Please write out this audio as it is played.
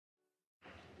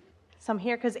So I'm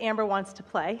here because Amber wants to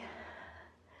play,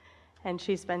 and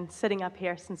she's been sitting up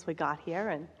here since we got here,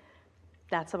 and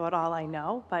that's about all I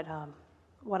know. But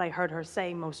what I heard her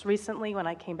say most recently when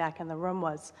I came back in the room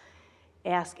was,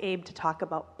 ask Abe to talk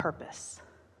about purpose,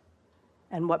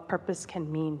 and what purpose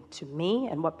can mean to me,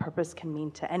 and what purpose can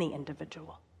mean to any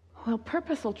individual. Well,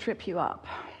 purpose will trip you up,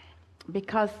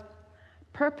 because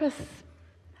purpose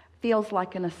feels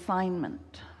like an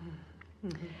assignment.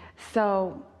 Mm-hmm.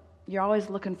 So you're always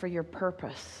looking for your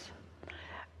purpose,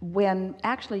 when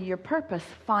actually your purpose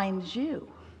finds you.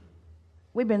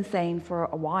 We've been saying for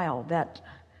a while that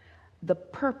the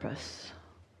purpose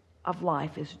of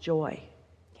life is joy.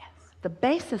 Yes. The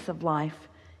basis of life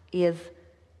is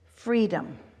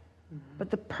freedom, but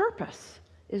the purpose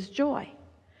is joy.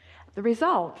 The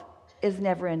result is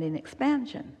never-ending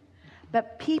expansion.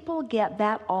 But people get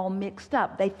that all mixed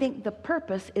up. They think the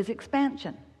purpose is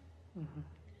expansion. Mm-hmm.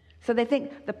 So they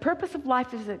think the purpose of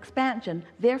life is expansion,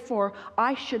 therefore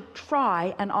I should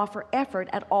try and offer effort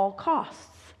at all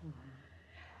costs. Mm-hmm.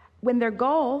 When their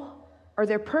goal or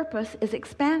their purpose is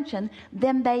expansion,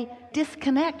 then they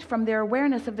disconnect from their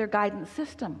awareness of their guidance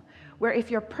system. Where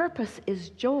if your purpose is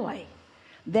joy,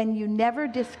 then you never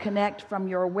disconnect from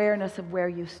your awareness of where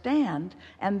you stand,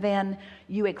 and then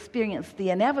you experience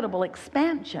the inevitable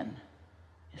expansion.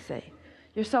 You see,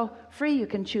 you're so free you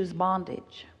can choose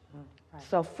bondage. Right.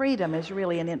 So freedom is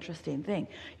really an interesting thing.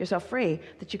 You're so free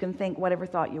that you can think whatever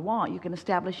thought you want. You can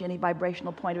establish any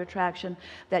vibrational point of attraction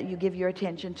that you give your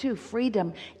attention to.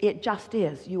 Freedom, it just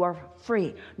is. You are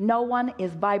free. No one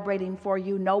is vibrating for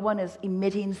you. No one is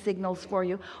emitting signals for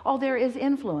you. Oh, there is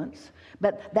influence,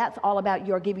 but that's all about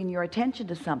your giving your attention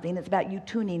to something. It's about you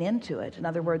tuning into it. In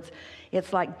other words,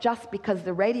 it's like just because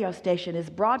the radio station is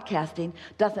broadcasting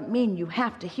doesn't mean you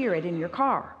have to hear it in your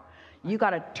car. You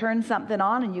got to turn something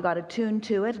on and you got to tune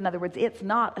to it. In other words, it's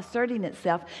not asserting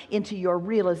itself into your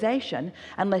realization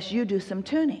unless you do some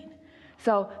tuning.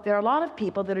 So there are a lot of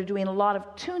people that are doing a lot of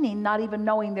tuning, not even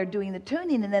knowing they're doing the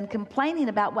tuning, and then complaining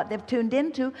about what they've tuned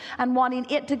into and wanting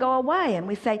it to go away. And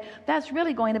we say, that's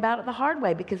really going about it the hard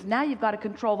way, because now you've got to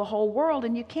control the whole world,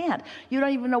 and you can't. You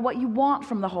don't even know what you want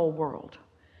from the whole world.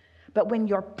 But when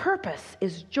your purpose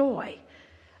is joy,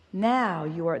 now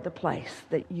you are at the place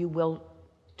that you will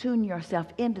tune yourself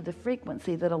into the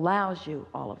frequency that allows you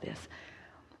all of this.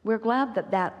 We're glad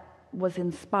that that was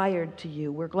inspired to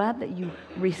you. We're glad that you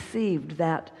received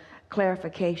that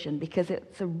clarification, because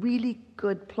it's a really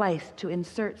good place to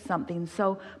insert something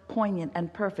so poignant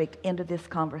and perfect into this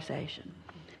conversation.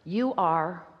 You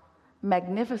are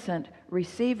magnificent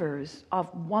receivers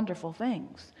of wonderful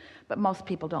things, but most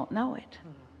people don't know it.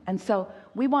 And so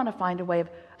we want to find a way of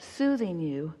soothing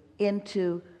you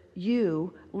into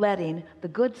you letting the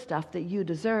good stuff that you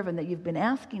deserve and that you've been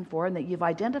asking for and that you've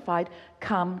identified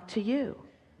come to you.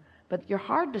 But you're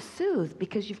hard to soothe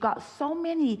because you've got so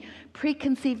many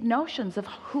preconceived notions of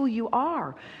who you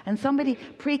are and so many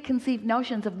preconceived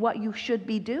notions of what you should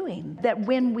be doing, that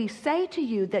when we say to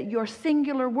you that your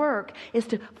singular work is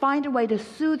to find a way to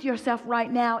soothe yourself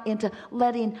right now into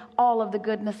letting all of the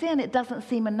goodness in, it doesn't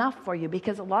seem enough for you,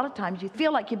 because a lot of times you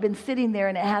feel like you've been sitting there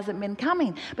and it hasn't been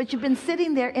coming, but you've been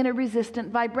sitting there in a resistant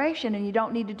vibration, and you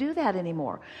don't need to do that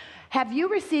anymore. Have you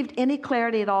received any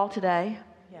clarity at all today?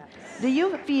 Do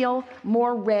you feel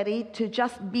more ready to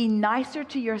just be nicer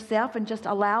to yourself and just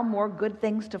allow more good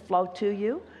things to flow to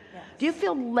you? Yes. Do you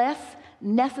feel less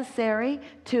necessary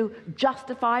to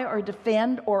justify or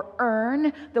defend or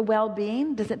earn the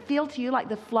well-being? Does it feel to you like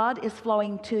the flood is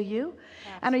flowing to you?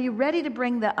 Absolutely. And are you ready to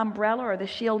bring the umbrella or the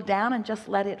shield down and just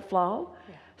let it flow?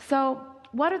 Yeah. So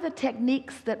what are the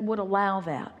techniques that would allow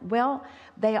that? Well,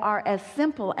 they are as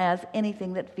simple as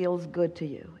anything that feels good to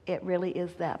you. It really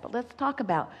is that. But let's talk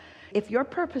about, if your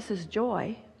purpose is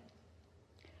joy,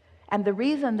 and the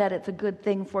reason that it's a good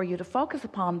thing for you to focus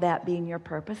upon that being your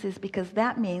purpose is because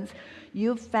that means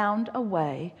you've found a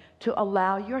way to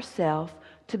allow yourself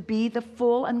to be the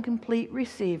full and complete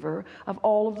receiver of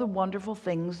all of the wonderful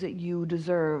things that you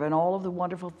deserve and all of the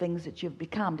wonderful things that you've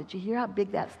become. Did you hear how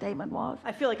big that statement was?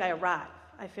 I feel like I arrived.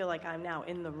 I feel like I'm now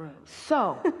in the room.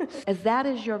 So, as that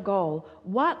is your goal,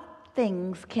 what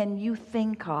things can you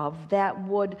think of that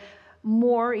would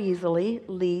more easily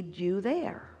lead you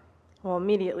there? Well,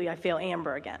 immediately I feel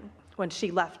Amber again. When she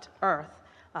left Earth,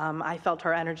 I felt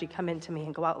her energy come into me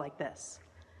and go out like this.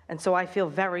 And so I feel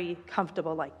very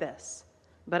comfortable like this.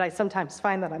 But I sometimes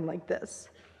find that I'm like this.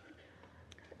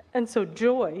 And so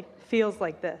joy feels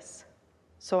like this.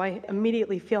 So I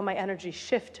immediately feel my energy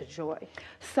shift to joy.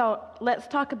 So let's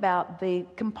talk about the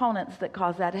components that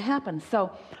cause that to happen. So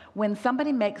when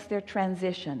somebody makes their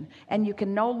transition and you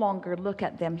can no longer look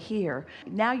at them here,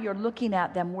 now you're looking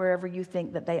at them wherever you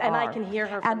think that they are. And I can hear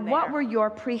her from And what there. were your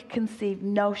preconceived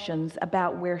notions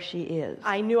about where she is?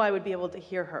 I knew I would be able to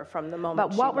hear her from the moment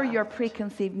But what she were left. your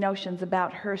preconceived notions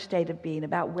about her state of being,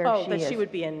 about where she that is? she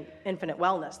would be in infinite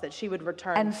wellness, that she would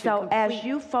return And to so as complete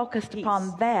you focused peace.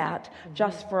 upon that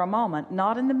just for a moment,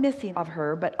 not in the missing of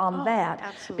her, but on that,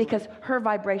 absolutely. because her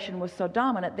vibration was so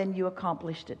dominant, then you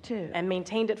accomplished it too. And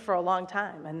maintained it for a long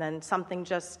time, and then something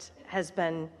just has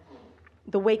been,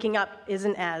 the waking up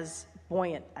isn't as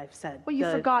buoyant, I've said. Well, you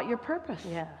forgot your purpose.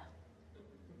 Yeah.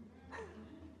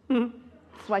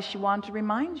 That's why she wanted to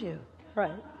remind you.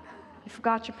 Right. You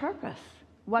forgot your purpose.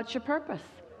 What's your purpose?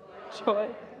 Joy.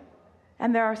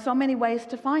 And there are so many ways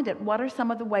to find it. What are some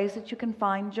of the ways that you can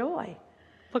find joy?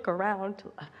 Look around.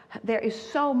 There is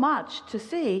so much to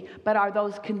see, but are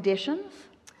those conditions?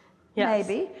 Yes.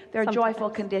 Maybe. They're Sometimes. joyful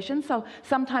conditions, so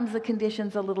sometimes the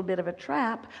condition's a little bit of a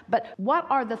trap. But what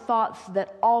are the thoughts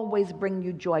that always bring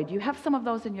you joy? Do you have some of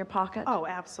those in your pocket? Oh,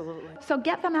 absolutely. So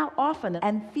get them out often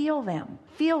and feel them.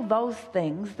 Feel those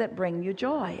things that bring you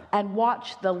joy and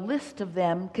watch the list of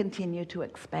them continue to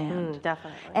expand.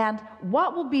 Definitely. And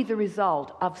what will be the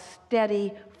result of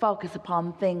steady focus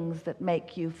upon things that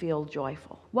make you feel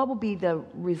joyful? What will be the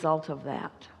result of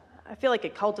that? I feel like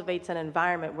it cultivates an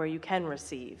environment where you can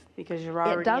receive, because you're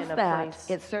already It does in a that. place.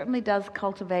 It certainly does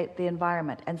cultivate the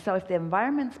environment. And so if the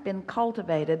environment's been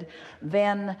cultivated,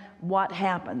 then what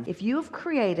happens? If you've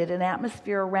created an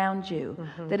atmosphere around you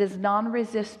that is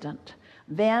non-resistant,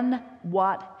 then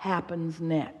what happens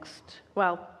next?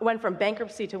 Well, it went from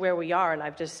bankruptcy to where we are, and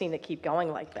I've just seen it keep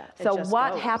going like that. It So just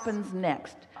what goes. happens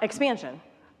next? Expansion.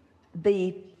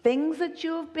 The things that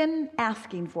you have been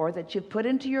asking for, that you've put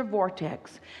into your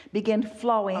vortex, begin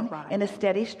flowing in a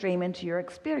steady stream into your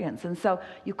experience. And so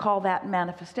you call that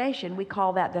manifestation. We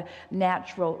call that the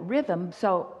natural rhythm.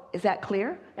 So is that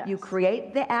clear? Yes. You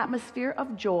create the atmosphere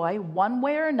of joy one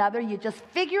way or another. You just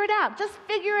figure it out. Just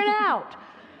figure it out.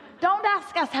 Don't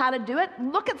ask us how to do it.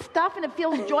 Look at stuff and it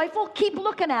feels joyful. Keep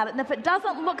looking at it. And if it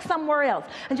doesn't, look somewhere else.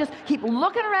 And just keep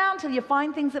looking around till you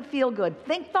find things that feel good.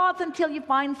 Think thoughts until you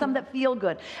find some that feel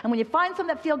good. And when you find some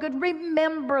that feel good,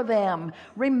 remember them.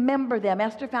 Remember them.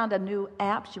 Esther found a new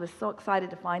app. She was so excited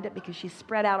to find it because she's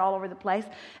spread out all over the place.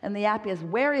 And the app is,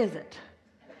 where is it?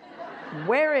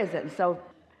 Where is it? And so,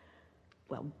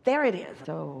 well, there it is.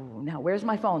 So now where's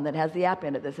my phone that has the app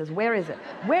in it that says, where is it?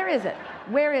 Where is it?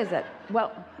 Where is it?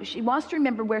 Well, she wants to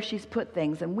remember where she's put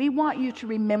things, and we want you to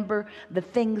remember the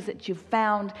things that you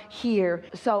found here.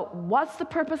 So what's the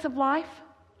purpose of life?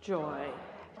 Joy.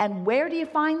 And where do you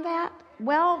find that?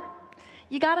 Well,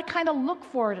 you got to kind of look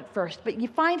for it at first, but you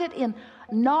find it in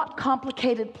not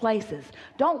complicated places.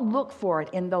 Don't look for it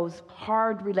in those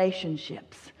hard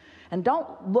relationships. And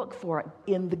don't look for it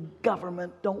in the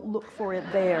government. Don't look for it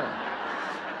there.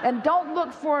 And don't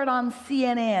look for it on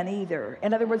CNN either.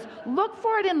 In other words, look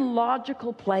for it in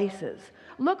logical places.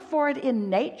 Look for it in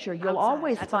nature. You'll Outside.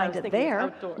 always That's what I find was it thinking, there.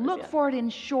 outdoors, Look yeah. for it in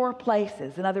sure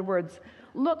places. In other words,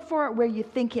 look for it where you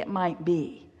think it might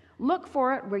be. Look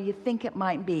for it where you think it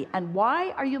might be. And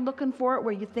why are you looking for it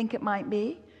where you think it might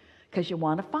be? Because you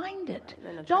want to find it.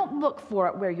 Don't look for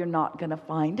it where you're not going to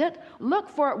find it. Look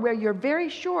for it where you're very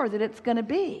sure that it's going to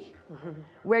be.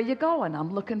 Where you going?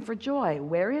 I'm looking for joy.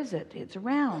 Where is it? It's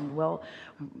around. Well,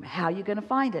 how are you going to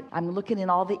find it? I'm looking in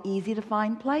all the easy to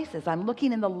find places. I'm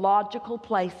looking in the logical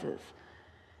places.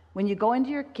 When you go into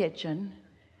your kitchen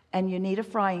and you need a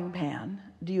frying pan,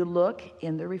 do you look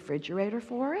in the refrigerator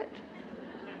for it?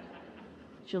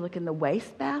 Do you look in the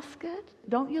wastebasket?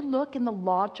 Don't you look in the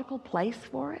logical place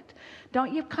for it?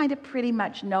 Don't you kind of pretty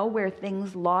much know where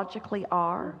things logically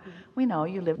are? We know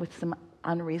you live with some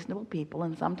unreasonable people,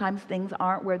 and sometimes things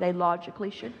aren't where they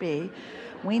logically should be.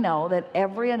 We know that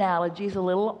every analogy is a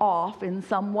little off in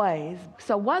some ways.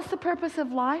 So what's the purpose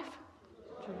of life?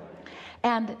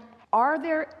 And are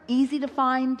there easy to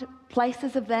find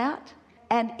places of that?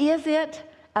 And is it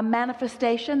a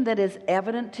manifestation that is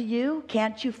evident to you?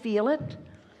 Can't you feel it?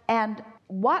 And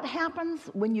what happens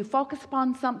when you focus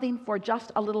upon something for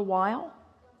just a little while?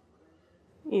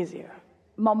 Easier.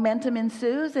 Momentum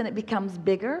ensues and it becomes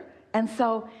bigger. And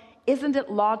so isn't it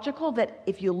logical that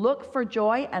if you look for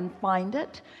joy and find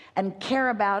it and care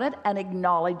about it and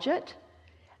acknowledge it,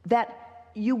 that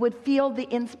you would feel the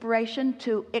inspiration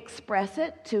to express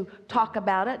it, to talk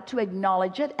about it, to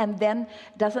acknowledge it, and then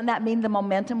doesn't that mean the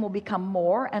momentum will become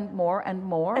more and more and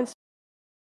more? And